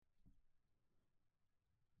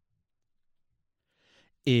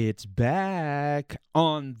It's back.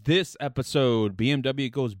 On this episode,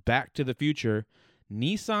 BMW goes back to the future,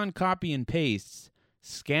 Nissan Copy and Pastes,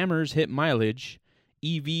 scammers hit mileage,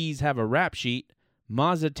 EVs have a rap sheet,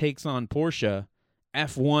 Mazda takes on Porsche,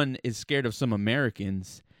 F1 is scared of some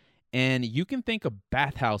Americans, and you can thank a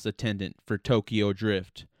Bathhouse Attendant for Tokyo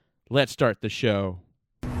Drift. Let's start the show.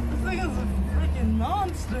 This thing is a freaking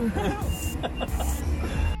monster.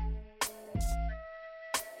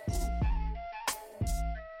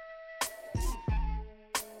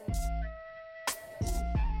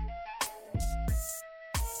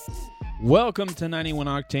 Welcome to 91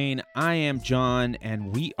 Octane. I am John,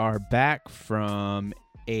 and we are back from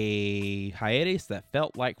a hiatus that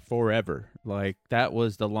felt like forever. Like, that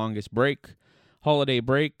was the longest break, holiday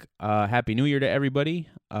break. Happy New Year to everybody.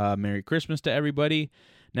 Merry Christmas to everybody.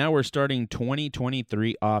 Now we're starting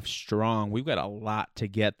 2023 off strong. We've got a lot to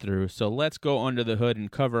get through, so let's go under the hood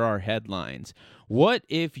and cover our headlines. What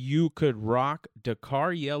if you could rock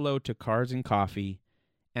Dakar Yellow to Cars and Coffee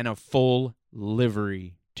and a full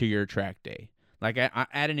livery to your track day? Like, at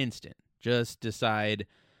an instant, just decide,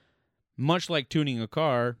 much like tuning a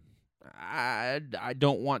car, I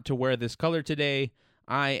don't want to wear this color today.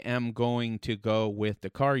 I am going to go with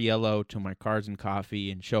Dakar Yellow to my Cars and Coffee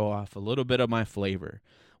and show off a little bit of my flavor.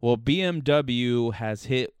 Well, BMW has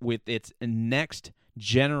hit with its next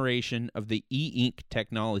generation of the e-ink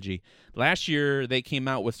technology. Last year, they came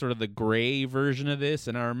out with sort of the gray version of this,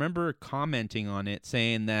 and I remember commenting on it,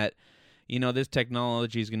 saying that, you know, this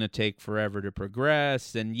technology is going to take forever to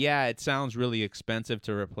progress, and yeah, it sounds really expensive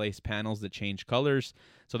to replace panels that change colors,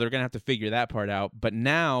 so they're going to have to figure that part out. But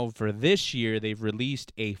now, for this year, they've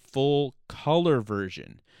released a full color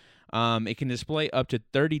version. It can display up to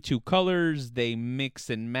 32 colors. They mix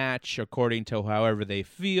and match according to however they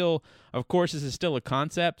feel. Of course, this is still a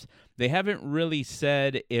concept. They haven't really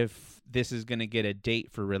said if this is going to get a date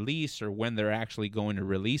for release or when they're actually going to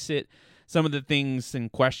release it. Some of the things and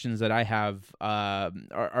questions that I have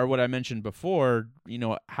are what I mentioned before. You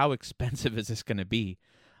know, how expensive is this going to be?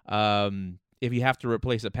 If you have to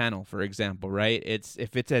replace a panel, for example, right?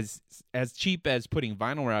 If it's as cheap as putting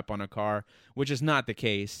vinyl wrap on a car, which is not the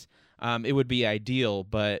case, it would be ideal.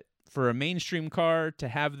 But for a mainstream car to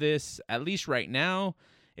have this, at least right now,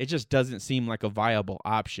 it just doesn't seem like a viable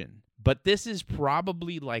option. But this is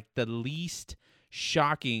probably like the least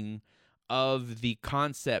shocking of the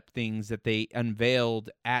concept things that they unveiled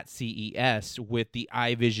at CES with the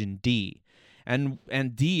iVision D. And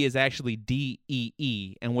D is actually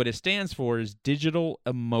DEE, and what it stands for is Digital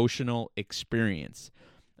Emotional Experience.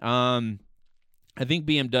 I think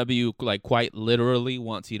BMW, like, quite literally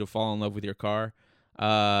wants you to fall in love with your car.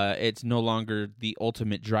 It's no longer the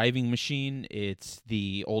ultimate driving machine. It's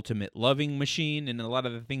the ultimate loving machine, and a lot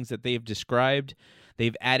of the things that they've described,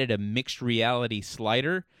 they've added a mixed reality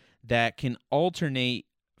slider that can alternate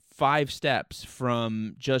 5 steps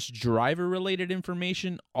from just driver-related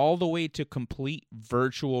information all the way to complete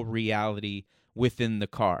virtual reality within the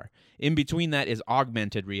car. In between that is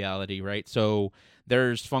augmented reality, right? So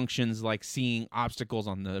there's functions like seeing obstacles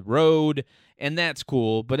on the road, and that's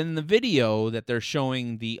cool. But in the video that they're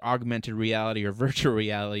showing the augmented reality or virtual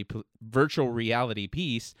reality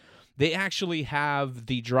piece, they actually have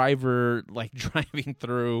the driver, like, driving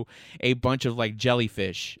through a bunch of, like,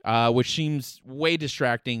 jellyfish, which seems way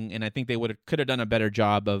distracting, and I think they could have done a better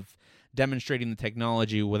job of demonstrating the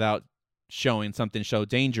technology without showing something so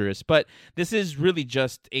dangerous. But this is really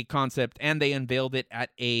just a concept, and they unveiled it at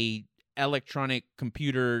a electronic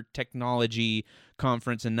computer technology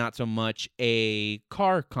conference and not so much a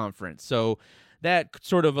car conference. So that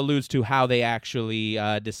sort of alludes to how they actually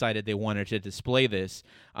decided they wanted to display this.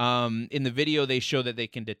 In the video, they show that they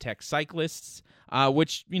can detect cyclists,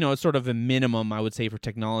 which, you know, is sort of a minimum, I would say, for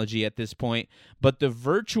technology at this point. But the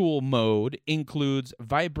virtual mode includes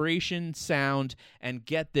vibration, sound, and,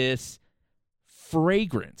 get this,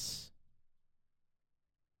 fragrance.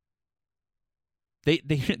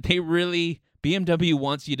 They really, BMW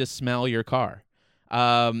wants you to smell your car.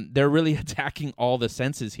 They're really attacking all the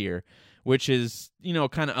senses here, which is, you know,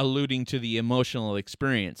 kind of alluding to the emotional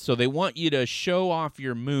experience. So they want you to show off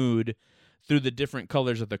your mood through the different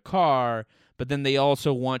colors of the car, but then they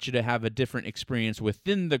also want you to have a different experience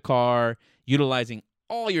within the car, utilizing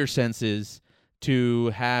all your senses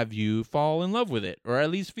to have you fall in love with it, or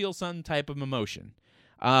at least feel some type of emotion.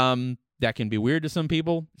 That can be weird to some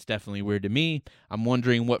people. It's definitely weird to me. I'm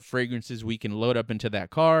wondering what fragrances we can load up into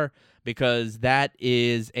that car, because that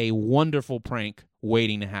is a wonderful prank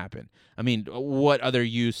waiting to happen. I mean, what other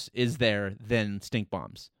use is there than stink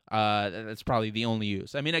bombs? That's probably the only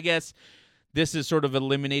use. I mean, I guess This is sort of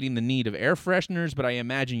eliminating the need of air fresheners, but I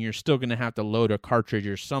imagine you're still going to have to load a cartridge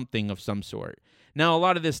or something of some sort. Now, a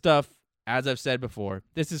lot of this stuff, as I've said before,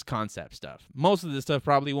 this is concept stuff. Most of this stuff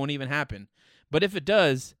probably won't even happen. But if it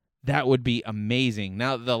does, that would be amazing.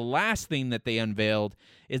 Now, the last thing that they unveiled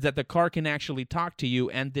is that the car can actually talk to you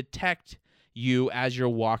and detect you as you're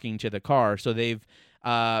walking to the car. So they've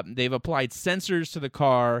applied sensors to the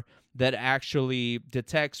car that actually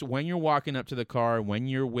detects when you're walking up to the car, when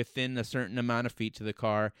you're within a certain amount of feet to the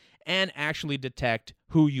car, and actually detect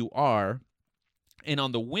who you are. And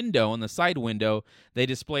on the window, on the side window, they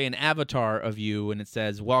display an avatar of you, and it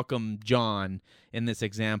says, "Welcome, John," in this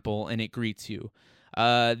example, and it greets you.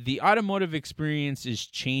 The automotive experience is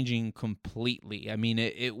changing completely. I mean,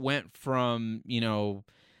 it went from,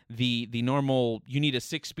 the normal, you need a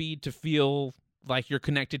 6-speed to feel like you're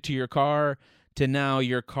connected to your car, to now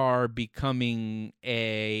your car becoming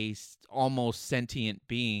a almost sentient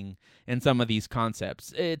being in some of these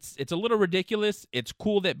concepts. It's a little ridiculous. It's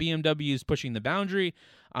cool that BMW is pushing the boundary.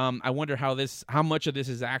 I wonder how much of this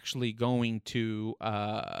is actually going to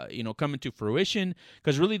come into fruition,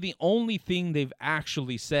 because really the only thing they've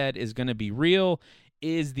actually said is going to be real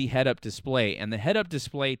is the head-up display, and the head-up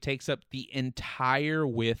display takes up the entire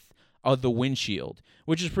width of the windshield,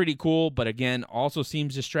 which is pretty cool, but again, also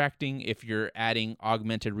seems distracting if you're adding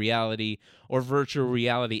augmented reality or virtual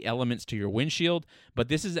reality elements to your windshield. But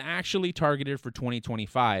this is actually targeted for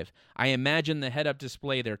 2025. I imagine the head-up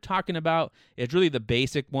display they're talking about is really the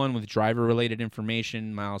basic one with driver-related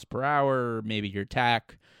information, miles per hour, maybe your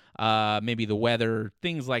tach, maybe the weather,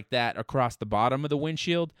 things like that across the bottom of the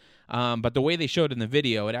windshield. But the way they showed in the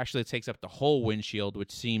video, it actually takes up the whole windshield, which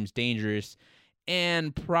seems dangerous,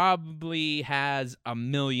 and probably has a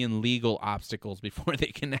million legal obstacles before they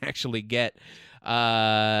can actually get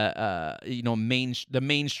the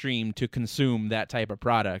mainstream to consume that type of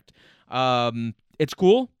product. It's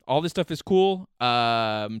cool. All this stuff is cool.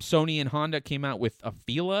 Sony and Honda came out with a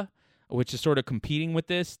Fila, which is sort of competing with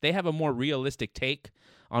this. They have a more realistic take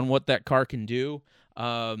on what that car can do.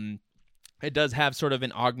 It does have sort of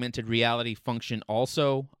an augmented reality function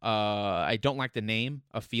also. I don't like the name,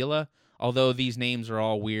 Afila, although these names are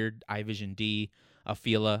all weird. iVision D,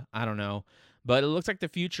 Afila, I don't know. But it looks like the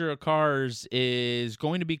future of cars is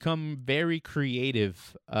going to become very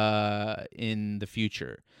creative in the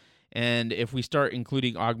future. And if we start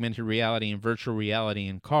including augmented reality and virtual reality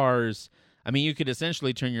in cars, I mean, you could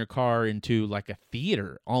essentially turn your car into like a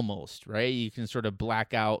theater almost, right? You can sort of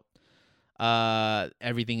black out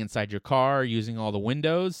everything inside your car using all the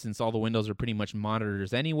windows, since all the windows are pretty much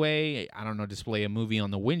monitors anyway. I don't know, display a movie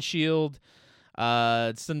on the windshield.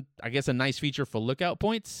 It's, I guess, a nice feature for lookout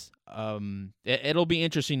points. It'll be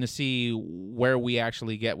interesting to see where we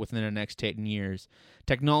actually get within the next 10 years.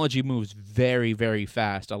 Technology moves very, very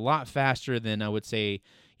fast, a lot faster than I would say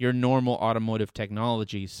your normal automotive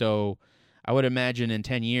technology. So I would imagine in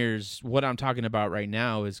 10 years, what I'm talking about right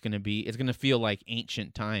now is going to feel like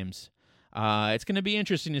ancient times. It's going to be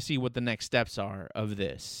interesting to see what the next steps are of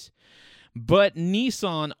this. But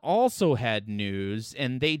Nissan also had news,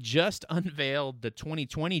 and they just unveiled the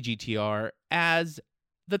 2020 GTR as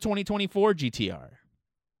the 2024 GTR.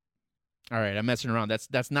 All right, I'm messing around.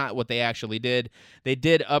 That's not what they actually did. They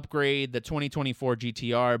did upgrade the 2024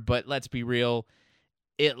 GTR, but let's be real,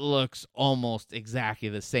 it looks almost exactly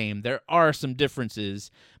the same. There are some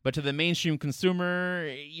differences, but to the mainstream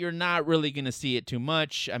consumer, you're not really going to see it too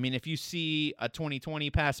much. I mean, if you see a 2020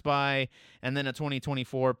 pass by and then a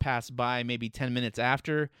 2024 pass by maybe 10 minutes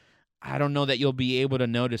after, I don't know that you'll be able to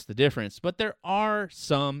notice the difference, but there are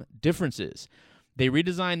some differences. They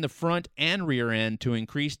redesigned the front and rear end to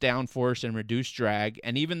increase downforce and reduce drag,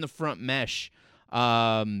 and even the front mesh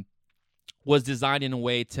was designed in a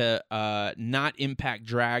way to not impact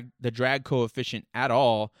the drag coefficient at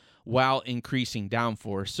all while increasing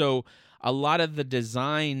downforce. So a lot of the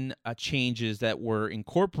design changes that were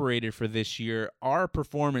incorporated for this year are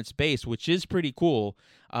performance-based, which is pretty cool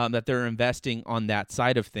that they're investing on that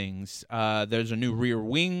side of things. There's a new rear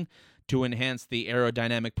wing to enhance the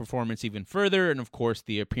aerodynamic performance even further, and of course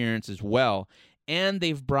the appearance as well. And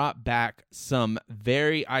they've brought back some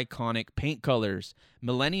very iconic paint colors.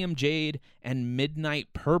 Millennium Jade and Midnight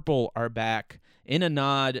Purple are back in a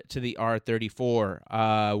nod to the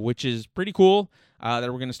R34, which is pretty cool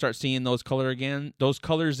that we're going to start seeing those colors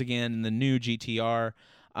again in the new GTR.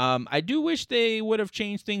 I do wish they would have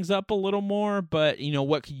changed things up a little more, but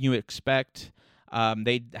what can you expect?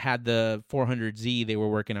 They had the 400Z they were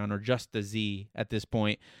working on, or just the Z at this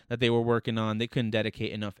point that they were working on. They couldn't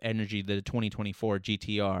dedicate enough energy to the 2024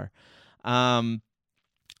 GTR.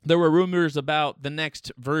 There were rumors about the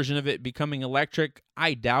next version of it becoming electric.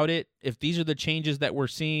 I doubt it. If these are the changes that we're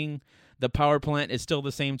seeing, the power plant is still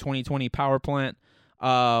the same 2020 power plant.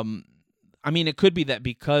 I mean, it could be that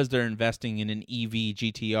because they're investing in an EV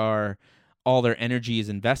GTR, all their energy is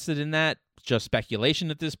invested in that. Just speculation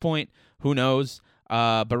at this point. Who knows?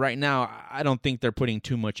 But right now, I don't think they're putting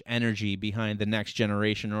too much energy behind the next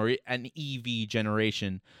generation or an EV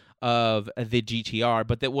generation of the GTR.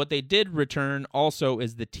 But what they did return also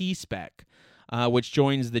is the T-Spec, which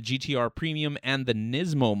joins the GTR Premium and the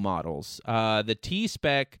Nismo models. The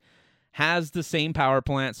T-Spec has the same power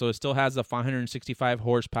plant, so it still has a 565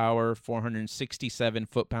 horsepower, 467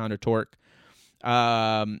 foot-pound of torque,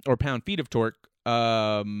 or pound-feet of torque.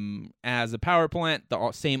 As a power plant,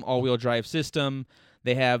 the same all-wheel drive system.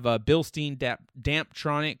 They have a Bilstein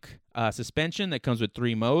Damptronic suspension that comes with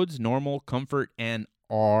 3 modes: normal, comfort, and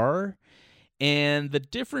R. And the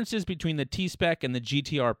differences between the T-Spec and the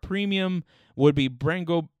GTR Premium would be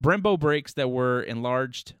Brembo brakes that were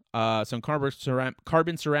enlarged, some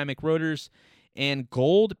carbon ceramic rotors, and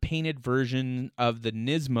gold-painted version of the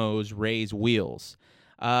Nismo's raised wheels.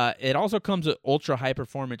 It also comes with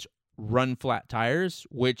ultra-high-performance run-flat tires,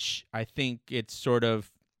 which I think it's sort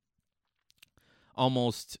of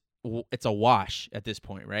almost... it's a wash at this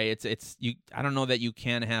point, right? I don't know that you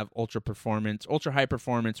can have ultra high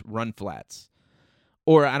performance run flats,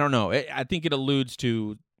 or I don't know. I think it alludes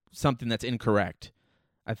to something that's incorrect.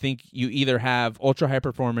 I think you either have ultra high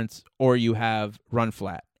performance or you have run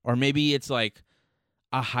flat, or maybe it's like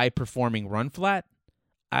a high performing run flat.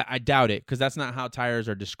 I doubt it, because that's not how tires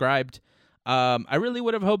are described. I really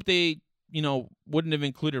would have hoped they, wouldn't have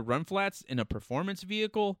included run flats in a performance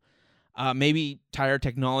vehicle. Maybe tire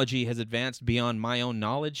technology has advanced beyond my own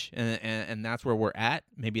knowledge, and that's where we're at.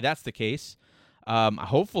 Maybe that's the case.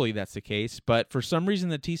 Hopefully that's the case. But for some reason,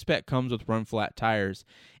 the T-Spec comes with run-flat tires.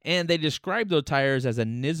 And they describe those tires as a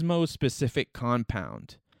Nismo-specific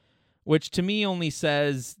compound, which to me only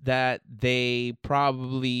says that they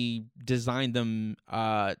probably designed them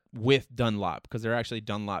with Dunlop, because they're actually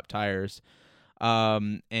Dunlop tires.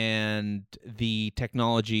 And the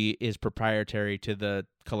technology is proprietary to the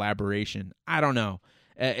collaboration. I don't know.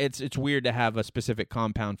 It's weird to have a specific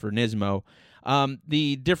compound for Nismo.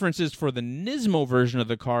 The differences for the Nismo version of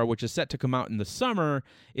the car, which is set to come out in the summer,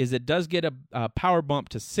 is it does get a power bump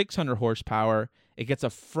to 600 horsepower. It gets a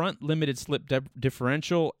front limited slip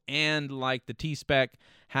differential, and like the T-Spec,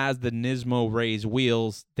 has the Nismo raised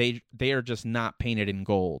wheels. They are just not painted in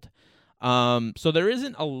gold. So there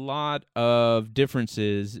isn't a lot of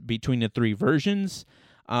differences between the 3 versions,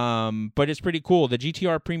 but it's pretty cool. The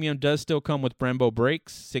GTR Premium does still come with Brembo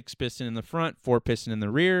brakes, 6-piston in the front, 4-piston in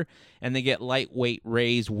the rear, and they get lightweight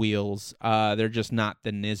raised wheels. They're just not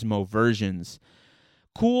the Nismo versions.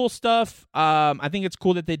 Cool stuff. I think it's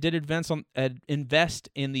cool that they did invest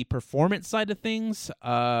in the performance side of things,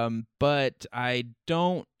 but I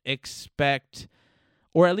don't expect...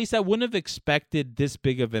 or at least I wouldn't have expected this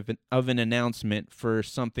big of an announcement for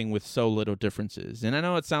something with so little differences. And I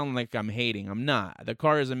know it sounds like I'm hating. I'm not. The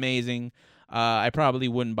car is amazing. I probably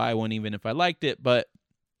wouldn't buy one even if I liked it, but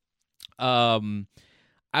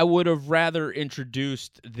I would have rather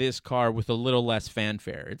introduced this car with a little less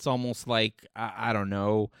fanfare. It's almost like, I don't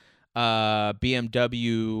know,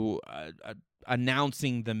 BMW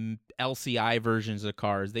announcing the LCI versions of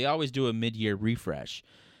cars. They always do a mid-year refresh.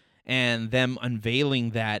 And them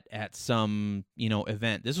unveiling that at some,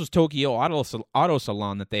 event. This was Tokyo Auto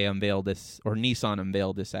Salon that they unveiled this, or Nissan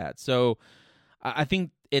unveiled this at. So I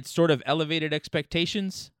think it sort of elevated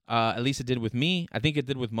expectations. At least it did with me. I think it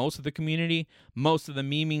did with most of the community. Most of the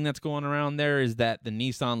memeing that's going around there is that the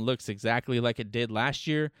Nissan looks exactly like it did last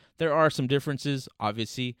year. There are some differences,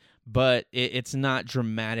 obviously, but it's not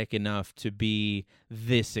dramatic enough to be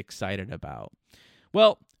this excited about.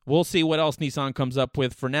 Well, we'll see what else Nissan comes up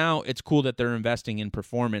with. For now, it's cool that they're investing in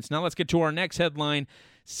performance. Now let's get to our next headline.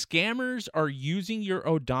 Scammers are using your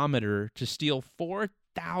odometer to steal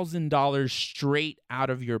 $4,000 straight out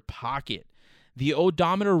of your pocket. The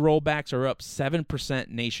odometer rollbacks are up 7%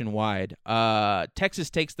 nationwide. Texas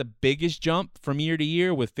takes the biggest jump from year to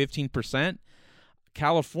year with 15%.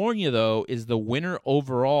 California, though, is the winner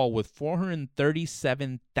overall with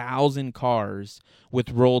 437,000 cars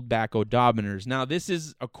with rolled back odometers. Now, this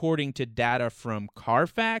is according to data from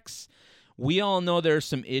Carfax. We all know there's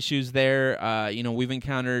some issues there. We've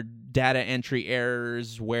encountered data entry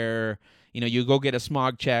errors where, you go get a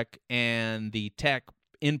smog check and the tech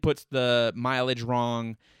inputs the mileage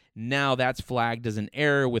wrong. Now that's flagged as an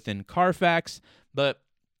error within Carfax. But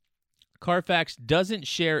Carfax doesn't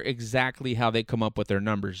share exactly how they come up with their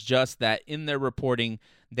numbers, just that in their reporting,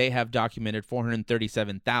 they have documented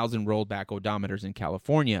 437,000 rolled back odometers in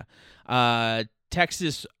California.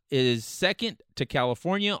 Texas is second to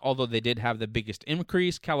California, although they did have the biggest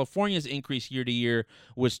increase. California's increase year to year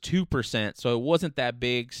was 2%, so it wasn't that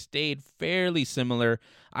big, stayed fairly similar.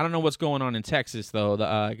 I don't know what's going on in Texas, though.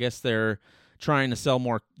 I guess they're trying to sell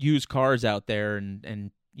more used cars out there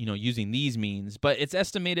and using these means. But it's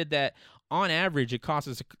estimated that on average it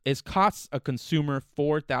costs a consumer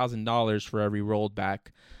 $4,000 for every rolled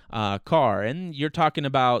back car. And you're talking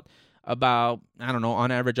about I don't know,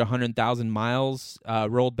 on average 100,000 miles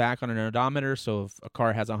rolled back on an odometer. So if a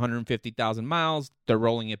car has 150,000 miles, they're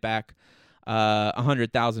rolling it back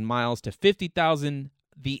 100,000 miles to 50,000.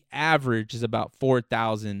 The average is about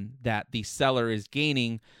 4,000 that the seller is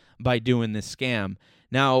gaining by doing this scam.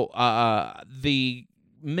 Now, the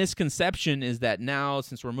misconception is that now,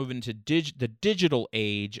 since we're moving to the digital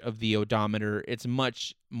age of the odometer, it's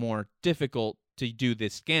much more difficult to do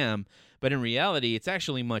this scam. But in reality, it's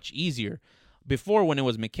actually much easier. Before, when it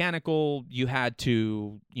was mechanical, you had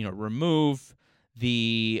to, remove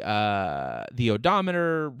the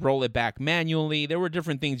odometer, roll it back manually. There were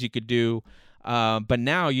different things you could do. But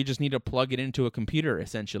now you just need to plug it into a computer,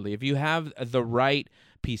 essentially. If you have the right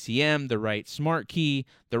PCM, the right smart key,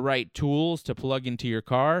 the right tools to plug into your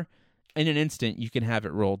car, in an instant you can have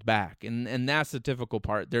it rolled back. And that's the difficult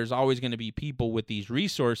part. There's always going to be people with these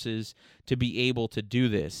resources to be able to do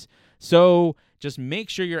this. So just make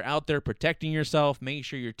sure you're out there protecting yourself. Make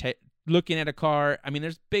sure you're looking at a car. I mean,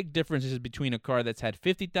 there's big differences between a car that's had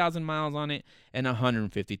 50,000 miles on it and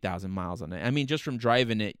 150,000 miles on it. I mean, just from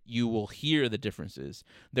driving it, you will hear the differences.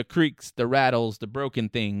 The creaks, the rattles, the broken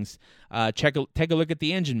things. Take a look at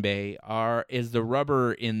the engine bay. Is the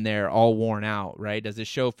rubber in there all worn out, right? Does it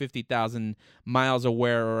show 50,000 miles of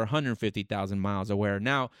wear or 150,000 miles of wear?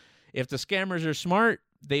 Now, if the scammers are smart,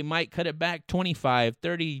 they might cut it back 25,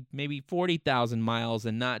 30, maybe 40,000 miles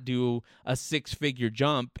and not do a six-figure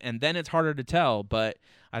jump, and then it's harder to tell. But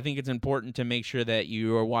I think it's important to make sure that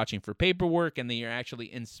you are watching for paperwork and that you're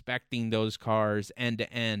actually inspecting those cars end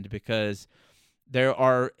to end, because there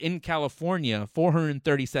are, in California,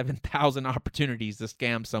 437,000 opportunities to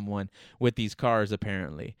scam someone with these cars,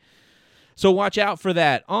 apparently. So watch out for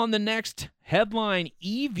that. On the next headline,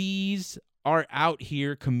 EVs are out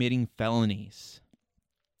here committing felonies.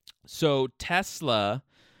 So Tesla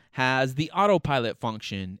has the autopilot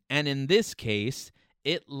function, and in this case,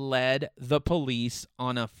 it led the police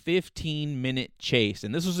on a 15-minute chase,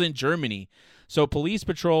 and this was in Germany. So police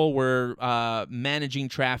patrol were managing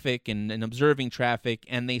traffic and observing traffic,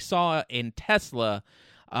 and they saw in Tesla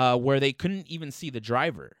where they couldn't even see the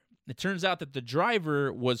driver. It turns out that the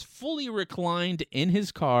driver was fully reclined in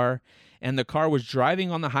his car, and the car was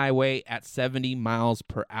driving on the highway at 70 miles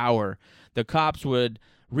per hour. The cops would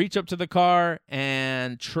reach up to the car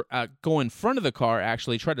and go in front of the car,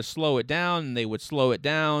 actually try to slow it down, and they would slow it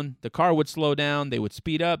down. The car would slow down. They would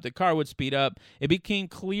speed up. The car would speed up. It became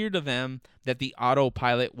clear to them that the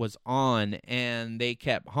autopilot was on, and they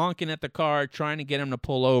kept honking at the car, trying to get him to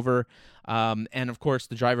pull over. And, of course,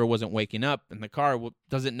 the driver wasn't waking up, and the car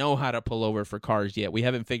doesn't know how to pull over for cars yet. We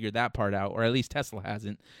haven't figured that part out, or at least Tesla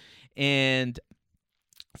hasn't. And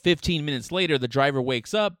 15 minutes later, the driver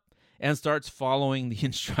wakes up and starts following the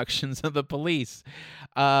instructions of the police.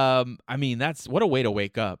 I mean, that's what a way to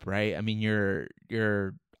wake up, right? I mean,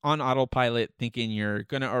 you're on autopilot thinking you're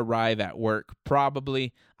going to arrive at work,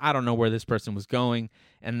 probably. I don't know where this person was going.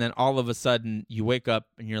 And then all of a sudden you wake up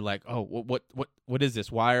and you're like, oh, what is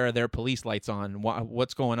this? Why are there police lights on?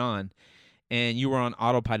 What's going on? And you were on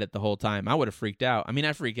autopilot the whole time. I would have freaked out. I mean,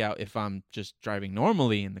 I freak out if I'm just driving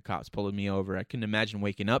normally and the cops pulling me over. I couldn't imagine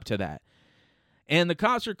waking up to that. And the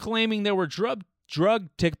cops are claiming there were drug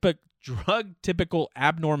typical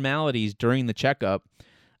abnormalities during the checkup,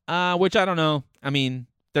 which I don't know. I mean,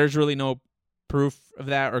 there's really no proof of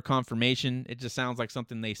that or confirmation. It just sounds like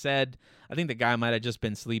something they said. I think the guy might have just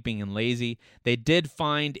been sleeping and lazy. They did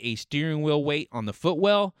find a steering wheel weight on the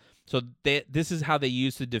footwell. So this is how they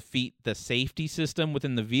used to defeat the safety system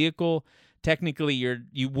within the vehicle. Technically,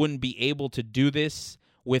 you wouldn't be able to do this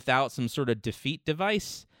without some sort of defeat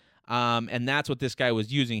device. And that's what this guy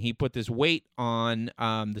was using. He put this weight on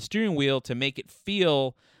the steering wheel to make it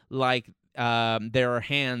feel like there are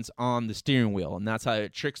hands on the steering wheel. And that's how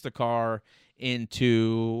it tricks the car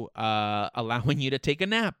into allowing you to take a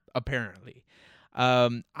nap, apparently.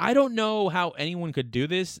 I don't know how anyone could do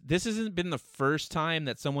this. This hasn't been the first time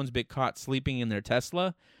that someone's been caught sleeping in their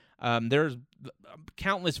Tesla. There's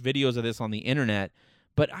countless videos of this on the internet,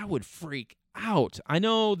 but I would freak out. I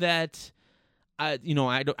know that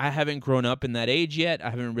I haven't grown up in that age yet. I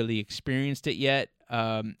haven't really experienced it yet.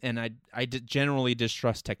 And I generally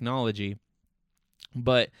distrust technology.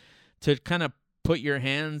 But to kind of put your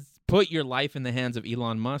life in the hands of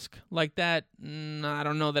Elon Musk like that, I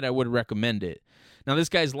don't know that I would recommend it. Now, this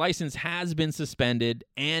guy's license has been suspended,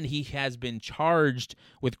 and he has been charged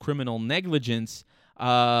with criminal negligence.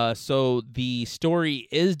 So the story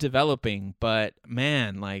is developing, but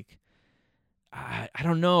man, like, I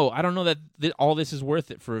don't know. I don't know that all this is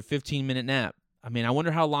worth it for a 15-minute nap. I mean, I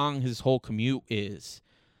wonder how long his whole commute is.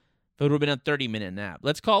 If it would have been a 30-minute nap,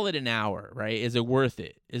 let's call it an hour, right? Is it worth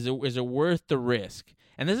it? Is it worth the risk?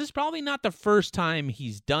 And this is probably not the first time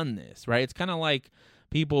he's done this, right? It's kind of like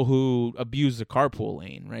people who abuse the carpool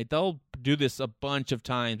lane, right? They'll do this a bunch of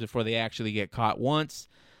times before they actually get caught once.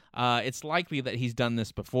 It's likely that he's done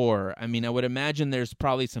this before. I mean, I would imagine there's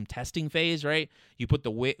probably some testing phase, right? You put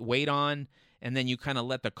the weight on, and then you kind of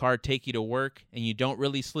let the car take you to work, and you don't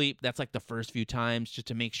really sleep. That's like the first few times, just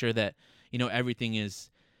to make sure that, everything is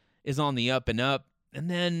on the up and up. And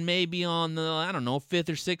then maybe on the, fifth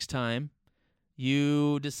or sixth time,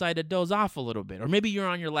 you decide to doze off a little bit. Or maybe you're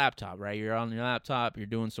on your laptop, right? You're on your laptop, you're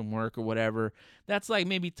doing some work or whatever. That's like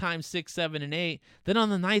maybe times 6, 7, and 8. Then on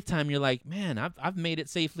the ninth time, you're like, man, I've made it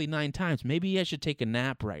safely 9 times. Maybe I should take a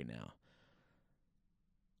nap right now.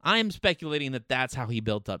 I am speculating that that's how he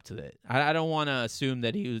built up to it. I don't want to assume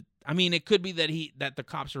that he was... I mean, it could be that the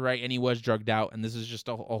cops are right and he was drugged out, and this is just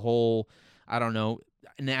a whole,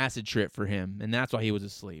 an acid trip for him, and that's why he was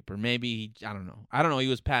asleep. Or maybe, I don't know, he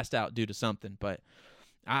was passed out due to something, but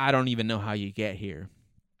I don't even know how you get here.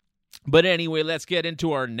 But anyway, let's get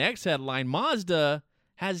into our next headline. Mazda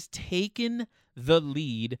has taken the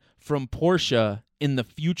lead from Porsche in the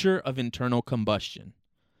future of internal combustion.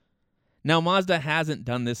 Now, Mazda hasn't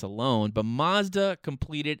done this alone, but Mazda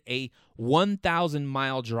completed a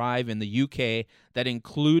 1,000-mile drive in the UK that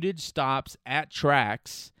included stops at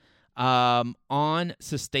tracks on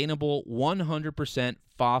sustainable 100%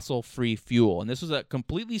 fossil-free fuel. And this was a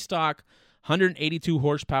completely stock 182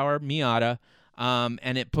 horsepower Miata,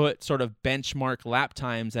 and it put sort of benchmark lap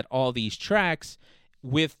times at all these tracks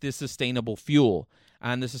with the sustainable fuel.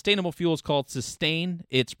 And the sustainable fuel is called Sustain.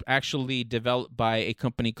 It's actually developed by a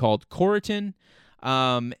company called Coritan.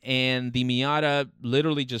 And the Miata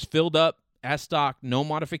literally just filled up as stock, no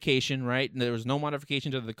modification, right? There was no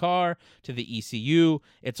modification to the car, to the ECU.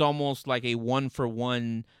 It's almost like a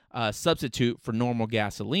one-for-one substitute for normal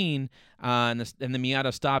gasoline. And the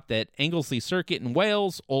Miata stopped at Anglesey Circuit in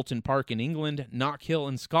Wales, Oulton Park in England, Knockhill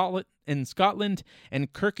in Scotland,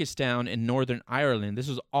 and Kirkistown in Northern Ireland. This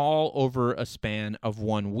was all over a span of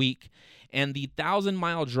 1 week. And the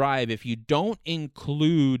 1,000-mile drive, if you don't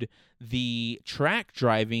include the track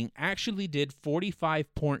driving, actually did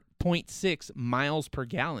 45.6 miles per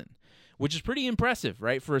gallon, which is pretty impressive,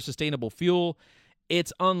 right, for a sustainable fuel.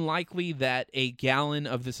 It's unlikely that a gallon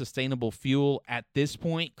of the sustainable fuel at this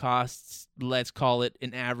point costs, let's call it,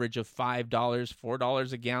 an average of $5,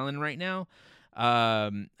 $4 a gallon right now. I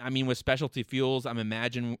mean, with specialty fuels, I'm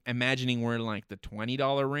imagining we're in like the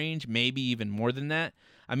 $20 range, maybe even more than that.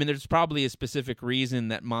 I mean, there's probably a specific reason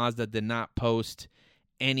that Mazda did not post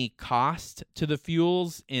any cost to the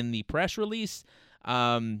fuels in the press release.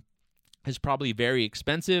 It's probably very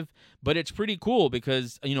expensive, but it's pretty cool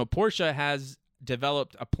because, Porsche has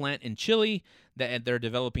developed a plant in Chile that they're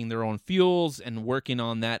developing their own fuels and working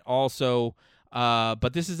on that also.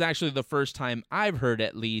 But this is actually the first time I've heard,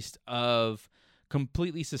 at least, of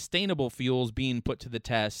completely sustainable fuels being put to the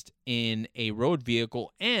test in a road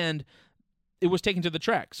vehicle, and it was taken to the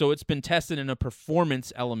track. So it's been tested in a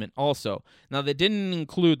performance element also. Now, they didn't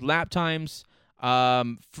include lap times. I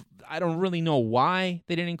don't really know why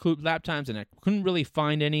they didn't include lap times, and I couldn't really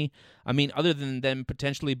find any. I mean, other than them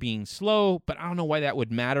potentially being slow, but I don't know why that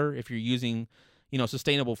would matter if you're using,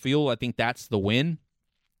 sustainable fuel. I think that's the win.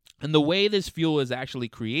 And the way this fuel is actually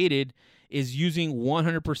created is using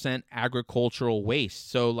 100% agricultural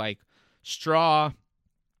waste. So like straw,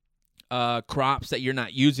 crops that you're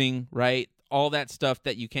not using, right? All that stuff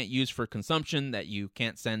that you can't use for consumption, that you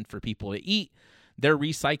can't send for people to eat. They're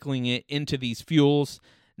recycling it into these fuels.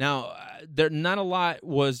 Now, not a lot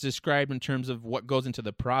was described in terms of what goes into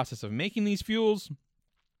the process of making these fuels,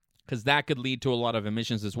 because that could lead to a lot of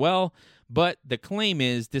emissions as well. But the claim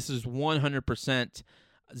is this is 100%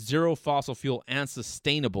 zero fossil fuel and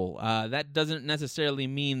sustainable. That doesn't necessarily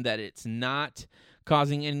mean that it's not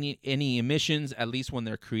causing any emissions, at least when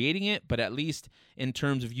they're creating it, but at least in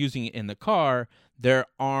terms of using it in the car, there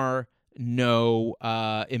are no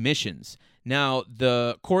emissions. Now,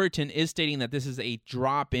 the Coritan is stating that this is a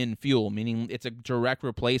drop-in fuel, meaning it's a direct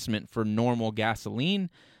replacement for normal gasoline.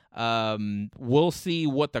 We'll see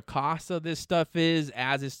what the cost of this stuff is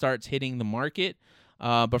as it starts hitting the market.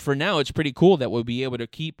 But for now, it's pretty cool that we'll be able to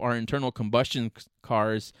keep our internal combustion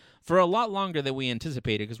cars for a lot longer than we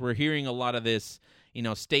anticipated, because we're hearing a lot of this,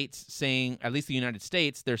 states saying, at least the United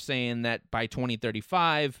States, they're saying that by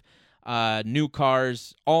 2035, all new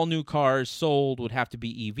cars sold would have to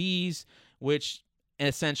be EVs, which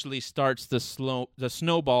essentially starts the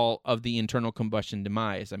snowball of the internal combustion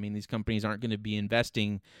demise. I mean, these companies aren't going to be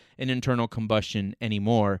investing in internal combustion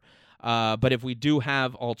anymore. But if we do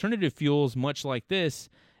have alternative fuels much like this,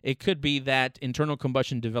 it could be that internal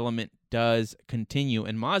combustion development does continue.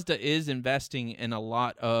 And Mazda is investing in a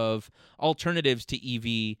lot of alternatives to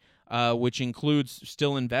EV, which includes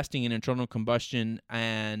still investing in internal combustion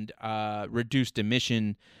and reduced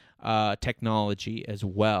emission technology as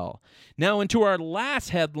well. Now, into our last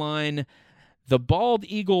headline, the bald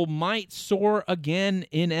eagle might soar again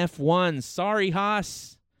in F1. Sorry,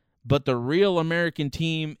 Haas, but the real American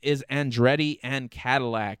team is Andretti and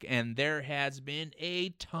Cadillac, and there has been a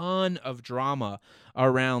ton of drama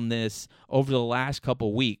around this over the last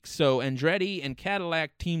couple weeks. So Andretti and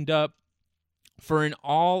Cadillac teamed up for an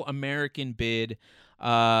all-American bid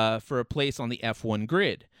for a place on the F1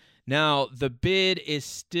 grid. Now, the bid is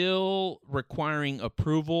still requiring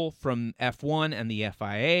approval from F1 and the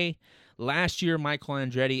FIA. Last year, Michael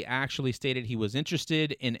Andretti actually stated he was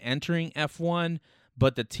interested in entering F1,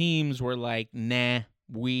 but the teams were like, nah,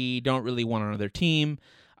 we don't really want another team.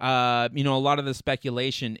 A lot of the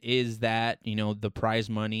speculation is that, the prize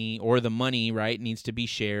money or the money, right, needs to be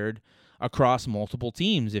shared across multiple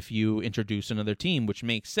teams if you introduce another team, which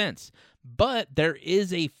makes sense. But there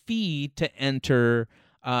is a fee to enter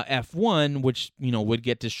F1, which, would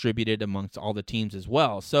get distributed amongst all the teams as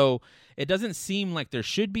well. So it doesn't seem like there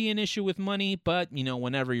should be an issue with money, but,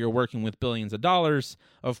 whenever you're working with billions of dollars,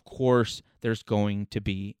 of course, there's going to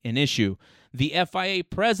be an issue. The FIA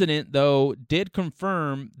president, though, did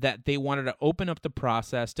confirm that they wanted to open up the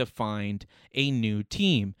process to find a new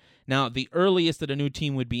team. Now, the earliest that a new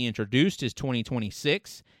team would be introduced is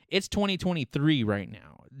 2026. It's 2023 right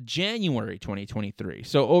now, January 2023.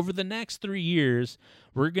 So over the next 3 years,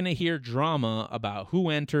 we're going to hear drama about who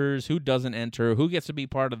enters, who doesn't enter, who gets to be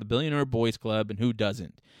part of the Billionaire Boys Club, and who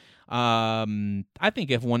doesn't. I think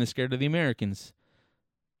F1 is scared of the Americans.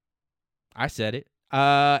 I said it.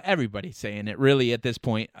 Everybody's saying it, really, at this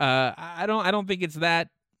point. I don't think it's that.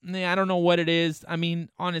 I don't know what it is. I mean,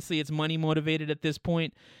 honestly, it's money motivated at this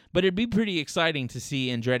point. But it'd be pretty exciting to see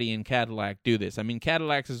Andretti and Cadillac do this. I mean,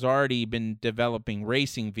 Cadillac has already been developing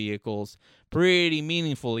racing vehicles pretty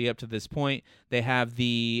meaningfully up to this point. They have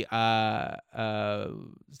the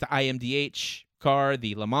IMDH car,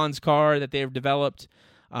 the Le Mans car that they've developed.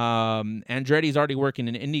 Andretti's already working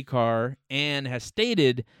in IndyCar and has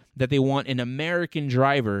stated that they want an American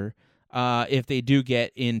driver if they do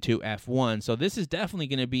get into F1. So this is definitely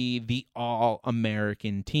going to be the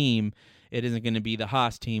all-American team. It isn't going to be the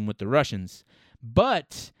Haas team with the Russians.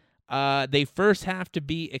 But they first have to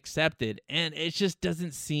be accepted, and it just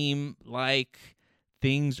doesn't seem like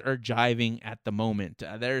things are jiving at the moment.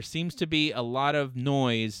 There seems to be a lot of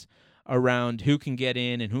noise around who can get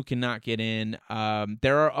in and who cannot get in.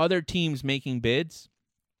 There are other teams making bids,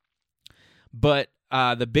 but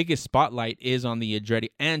the biggest spotlight is on the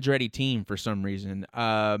Andretti team for some reason.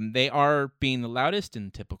 They are being the loudest in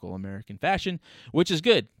typical American fashion, which is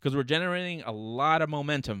good because we're generating a lot of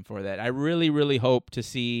momentum for that. I really, really hope to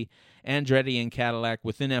see Andretti and Cadillac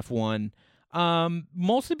within F1,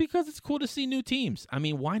 mostly because it's cool to see new teams. I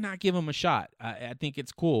mean, why not give them a shot? I think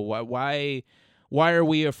it's cool. Why are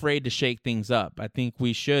we afraid to shake things up? I think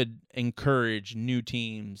we should encourage new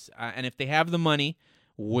teams. And if they have the money,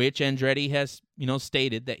 which Andretti has,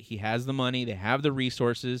 stated that he has the money, they have the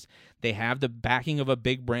resources, they have the backing of a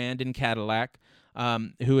big brand in Cadillac,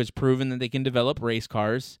 who has proven that they can develop race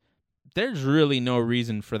cars. There's really no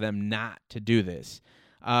reason for them not to do this.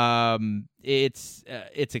 It's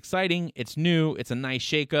exciting. It's new. It's a nice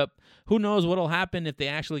shakeup. Who knows what'll happen if they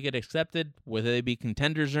actually get accepted, whether they be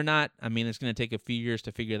contenders or not. I mean, it's going to take a few years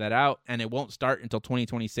to figure that out, and it won't start until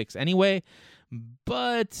 2026 anyway.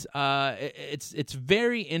 But it's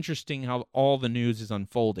very interesting how all the news is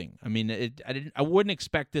unfolding. I mean, I wouldn't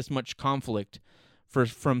expect this much conflict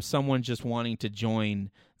from someone just wanting to join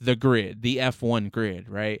the grid, the F1 grid,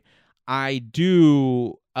 right? I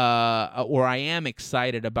am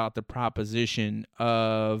excited about the proposition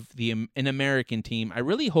of an American team. I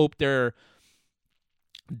really hope they're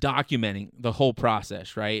documenting the whole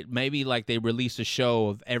process, right? Maybe like they release a show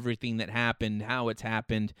of everything that happened, how it's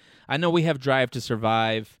happened. I know we have Drive to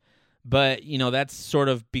Survive, but that's sort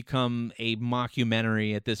of become a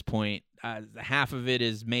mockumentary at this point. half of it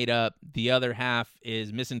is made up, the other half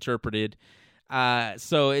is misinterpreted.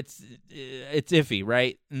 So it's iffy,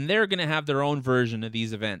 right? And they're going to have their own version of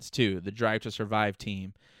these events too, the Drive to Survive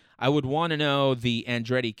team. I would want to know the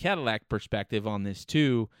Andretti Cadillac perspective on this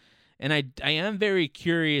too. And I am very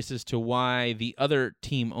curious as to why the other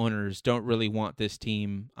team owners don't really want this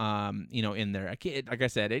team, in there. Like I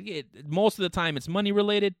said, most of the time it's money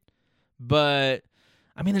related, but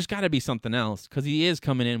I mean, there's got to be something else because he is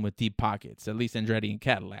coming in with deep pockets. At least Andretti and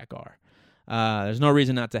Cadillac are. There's no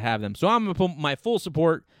reason not to have them. So I'm going to put my full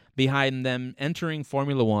support behind them entering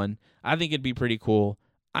Formula One. I think it'd be pretty cool.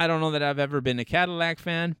 I don't know that I've ever been a Cadillac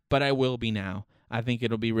fan, but I will be now. I think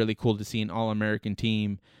it'll be really cool to see an all-American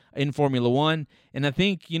team in Formula One. And I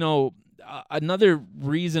think, another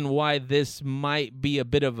reason why this might be a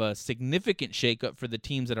bit of a significant shakeup for the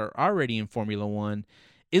teams that are already in Formula One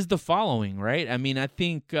is the following, right? I mean, I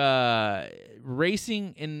think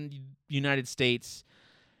racing in the United States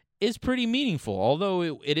is pretty meaningful,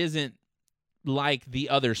 although it isn't like the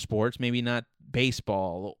other sports, maybe not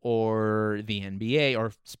baseball or the NBA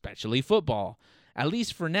or especially football, at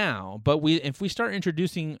least for now. But if we start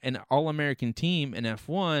introducing an all-American team in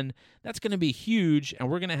F1, that's going to be huge, and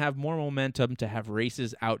we're going to have more momentum to have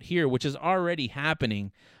races out here, which is already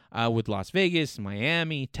happening with Las Vegas,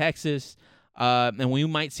 Miami, Texas, and we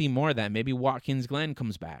might see more of that. Maybe Watkins Glen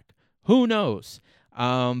comes back. Who knows?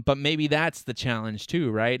 But maybe that's the challenge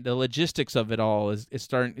too, right? The logistics of it all is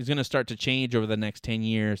going to start to change over the next 10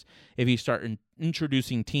 years if you start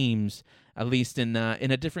introducing teams, at least in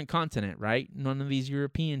a different continent, right? None of these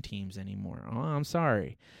European teams anymore. Oh, I'm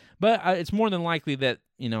sorry. But it's more than likely that,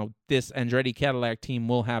 this Andretti Cadillac team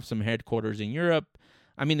will have some headquarters in Europe.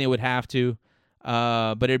 I mean, they would have to,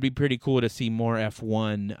 but it'd be pretty cool to see more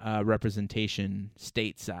F1 representation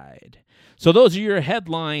stateside. So those are your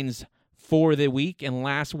headlines for the week and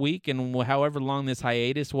last week and however long this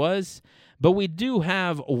hiatus was. But we do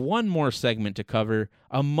have one more segment to cover,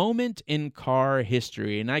 a moment in car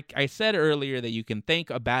history. And I said earlier that you can thank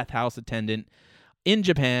a bathhouse attendant in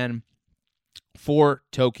Japan for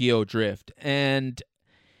Tokyo Drift. And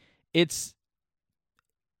it's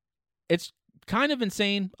kind of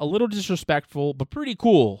insane, a little disrespectful, but pretty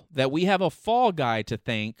cool that we have a fall guy to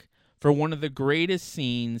thank for one of the greatest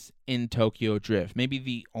scenes in Tokyo Drift. Maybe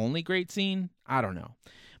the only great scene? I don't know.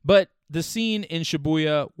 But the scene in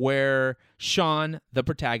Shibuya where Sean, the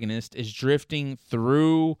protagonist, is drifting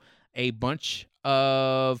through a bunch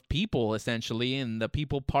of people, essentially, and the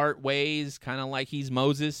people part ways, kind of like he's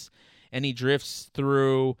Moses, and he drifts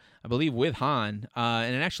through, I believe, with Han,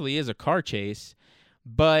 and it actually is a car chase.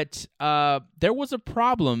 But there was a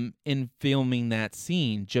problem in filming that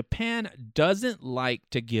scene. Japan doesn't like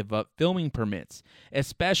to give up filming permits,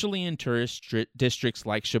 especially in tourist districts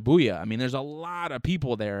like Shibuya. I mean, there's a lot of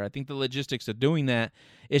people there. I think the logistics of doing that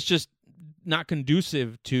is just not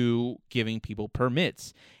conducive to giving people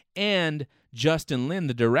permits. And Justin Lin,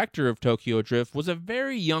 the director of Tokyo Drift, was a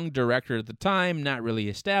very young director at the time, not really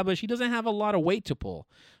established. He doesn't have a lot of weight to pull.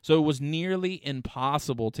 So it was nearly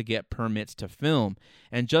impossible to get permits to film.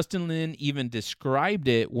 And Justin Lin even described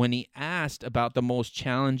it when he asked about the most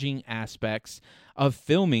challenging aspects of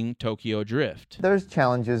filming Tokyo Drift. There's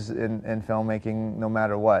challenges in filmmaking no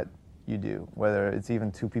matter what you do. Whether it's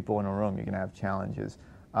even two people in a room, you're going to have challenges.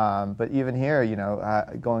 But even here,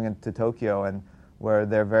 going into Tokyo and where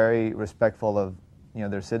they're very respectful of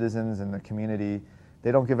their citizens and the community,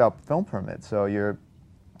 they don't give out film permits. So you're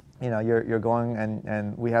going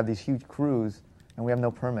and we have these huge crews and we have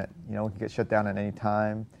no permit. We can get shut down at any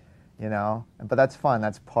time. But that's fun.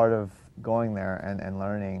 That's part of going there and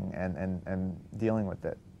learning and dealing with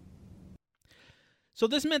it. So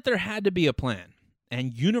this meant there had to be a plan.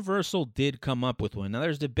 And Universal did come up with one. Now,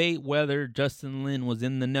 there's debate whether Justin Lin was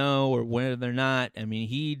in the know or whether or not. I mean,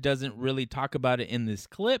 he doesn't really talk about it in this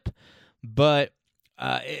clip, but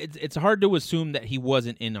it's hard to assume that he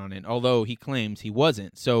wasn't in on it, although he claims he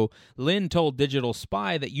wasn't. So Lin told Digital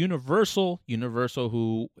Spy that Universal,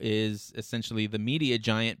 who is essentially the media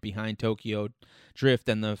giant behind Tokyo Drift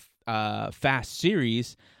and the Fast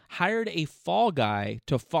series, hired a fall guy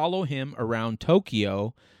to follow him around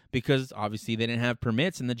Tokyo, because obviously they didn't have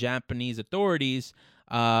permits and the Japanese authorities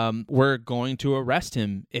were going to arrest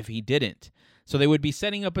him if he didn't. So they would be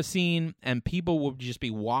setting up a scene and people would just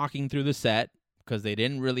be walking through the set because they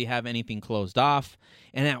didn't really have anything closed off.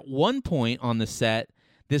 And at one point on the set,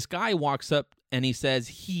 this guy walks up and he says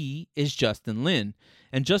he is Justin Lin.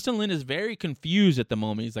 And Justin Lin is very confused at the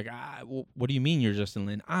moment. He's like, what do you mean you're Justin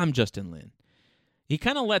Lin? I'm Justin Lin. He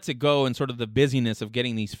kind of lets it go in sort of the busyness of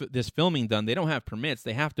getting this filming done. They don't have permits.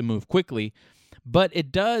 They have to move quickly. But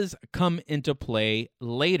it does come into play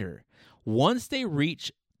later Once they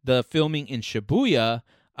reach the filming in Shibuya,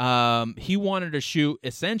 he wanted to shoot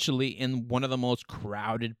essentially in one of the most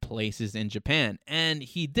crowded places in Japan. And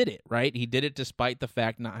he did it, right? He did it despite the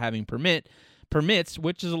fact not having permits,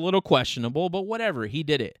 which is a little questionable, but whatever, he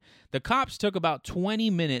did it. The cops took about 20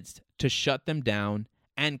 minutes to shut them down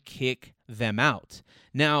and kick them out.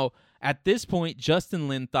 Now, at this point, Justin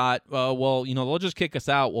Lin thought, well, they'll just kick us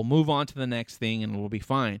out. We'll move on to the next thing and we'll be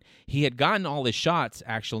fine. He had gotten all his shots,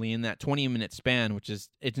 actually, in that 20-minute span,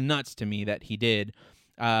 it's nuts to me that he did.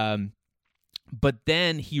 But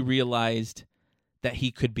then he realized that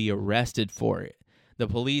he could be arrested for it. The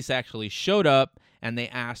police actually showed up and they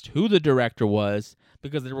asked who the director was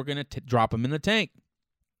because they were going to drop him in the tank.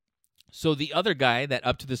 So the other guy that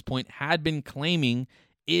up to this point had been claiming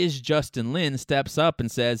is Justin Lin steps up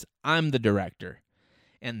and says, I'm the director.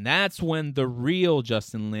 And that's when the real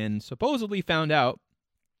Justin Lin supposedly found out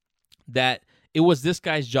that it was this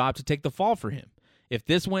guy's job to take the fall for him. If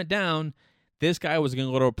this went down, this guy was going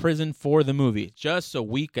to go to prison for the movie just so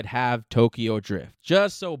we could have Tokyo Drift,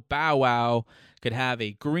 just so Bow Wow could have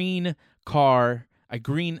a green car, a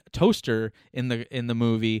green toaster in the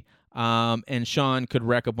movie, and Sean could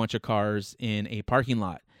wreck a bunch of cars in a parking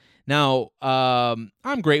lot. Now,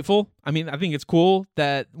 I'm grateful. I mean, I think it's cool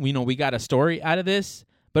that we got a story out of this.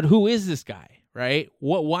 But who is this guy, right?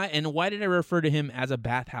 Why did I refer to him as a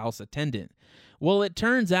bathhouse attendant? Well, it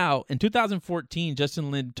turns out in 2014, Justin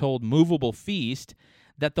Lin told Movable Feast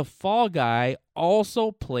that the fall guy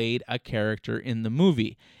also played a character in the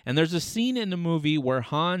movie. And there's a scene in the movie where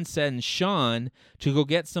Han sends Sean to go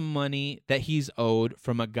get some money that he's owed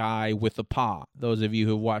from a guy with a paw. Those of you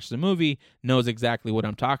who've watched the movie knows exactly what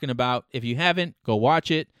I'm talking about. If you haven't, go watch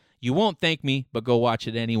it. You won't thank me, but go watch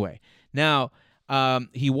it anyway. Now,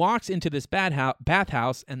 he walks into this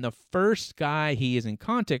bathhouse, and the first guy he is in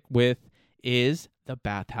contact with is the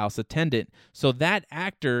bathhouse attendant. So that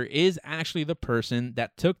actor is actually the person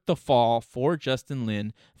that took the fall for Justin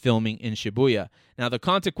Lin filming in Shibuya. Now, the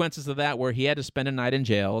consequences of that were he had to spend a night in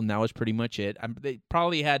jail, and that was pretty much it. They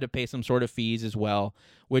probably had to pay some sort of fees as well,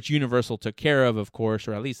 which Universal took care of course,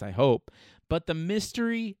 or at least I hope. But the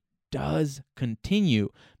mystery does continue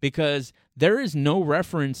because there is no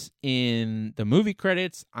reference in the movie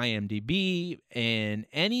credits, IMDb, and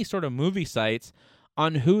any sort of movie sites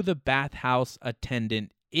on who the bathhouse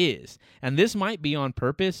attendant is. And this might be on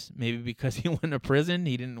purpose, maybe because he went to prison,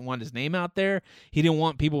 he didn't want his name out there, he didn't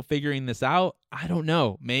want people figuring this out. I don't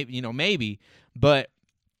know, maybe. But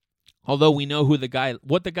although we know what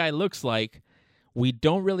the guy looks like, we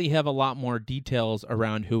don't really have a lot more details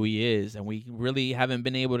around who he is, and we really haven't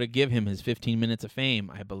been able to give him his 15 minutes of fame,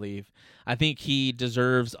 I believe. I think he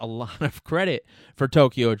deserves a lot of credit for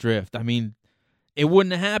Tokyo Drift. I mean, it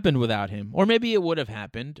wouldn't have happened without him. Or maybe it would have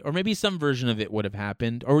happened. Or maybe some version of it would have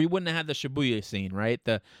happened. Or we wouldn't have had the Shibuya scene, right?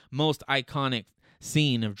 The most iconic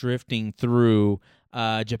scene of drifting through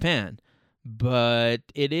Japan. But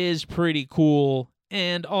it is pretty cool.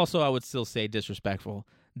 And also, I would still say disrespectful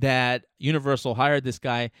that Universal hired this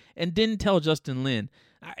guy and didn't tell Justin Lin.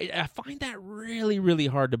 I find that really, really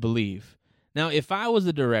hard to believe. Now, if I was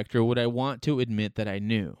the director, would I want to admit that I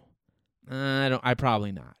knew? I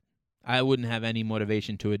probably not. I wouldn't have any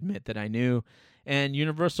motivation to admit that I knew. And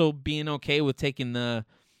Universal being okay with taking the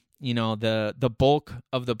bulk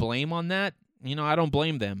of the blame on that, I don't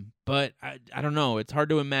blame them. But I don't know. It's hard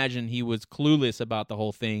to imagine he was clueless about the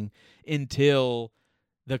whole thing until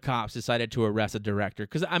the cops decided to arrest a director.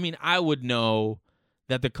 Because, I would know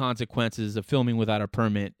that the consequences of filming without a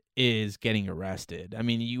permit is getting arrested.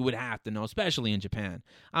 You would have to know, especially in Japan.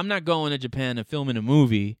 I'm not going to Japan and filming a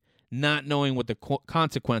movie not knowing what the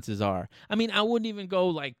consequences are. I wouldn't even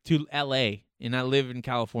go to L.A., and I live in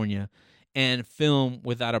California, and film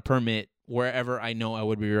without a permit wherever I know I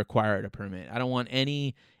would be required a permit. I don't want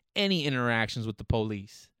any interactions with the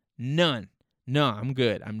police. None. No, I'm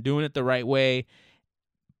good. I'm doing it the right way,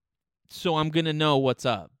 so I'm going to know what's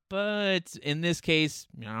up. But in this case,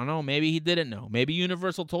 I don't know, maybe he didn't know. Maybe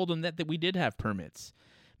Universal told him that we did have permits.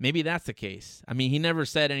 Maybe that's the case. he never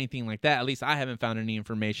said anything like that. At least I haven't found any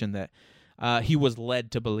information that he was led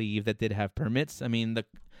to believe that did have permits.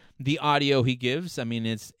 The audio he gives,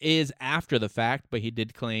 is after the fact, but he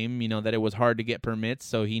did claim, that it was hard to get permits,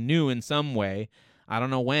 so he knew in some way. I don't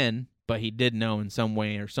know when, but he did know in some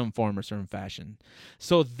way or some form or some fashion.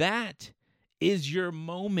 So that is your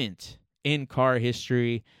moment in car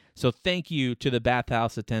history. So thank you to the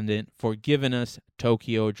bathhouse attendant for giving us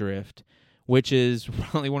Tokyo Drift, which is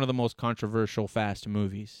probably one of the most controversial Fast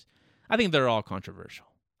movies. I think they're all controversial.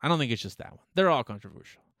 I don't think it's just that one. They're all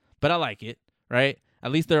controversial. But I like it, right?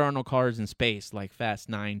 At least there are no cars in space like Fast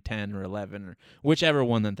 9, 10, or 11, or whichever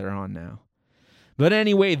one that they're on now. But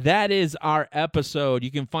anyway, that is our episode.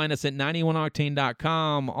 You can find us at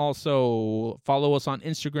ninetyoneoctane.com. Also, follow us on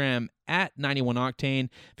Instagram at ninetyoneoctane.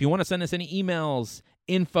 If you want to send us any emails,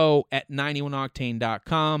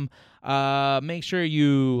 info@ninetyoneoctane.com. Make sure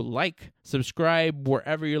you like, subscribe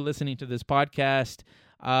wherever you're listening to this podcast.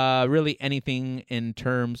 Really anything in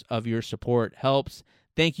terms of your support helps.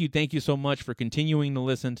 Thank you so much for continuing to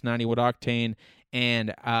listen to 91 Octane.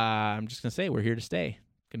 And I'm just going to say we're here to stay.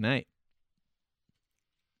 Good night.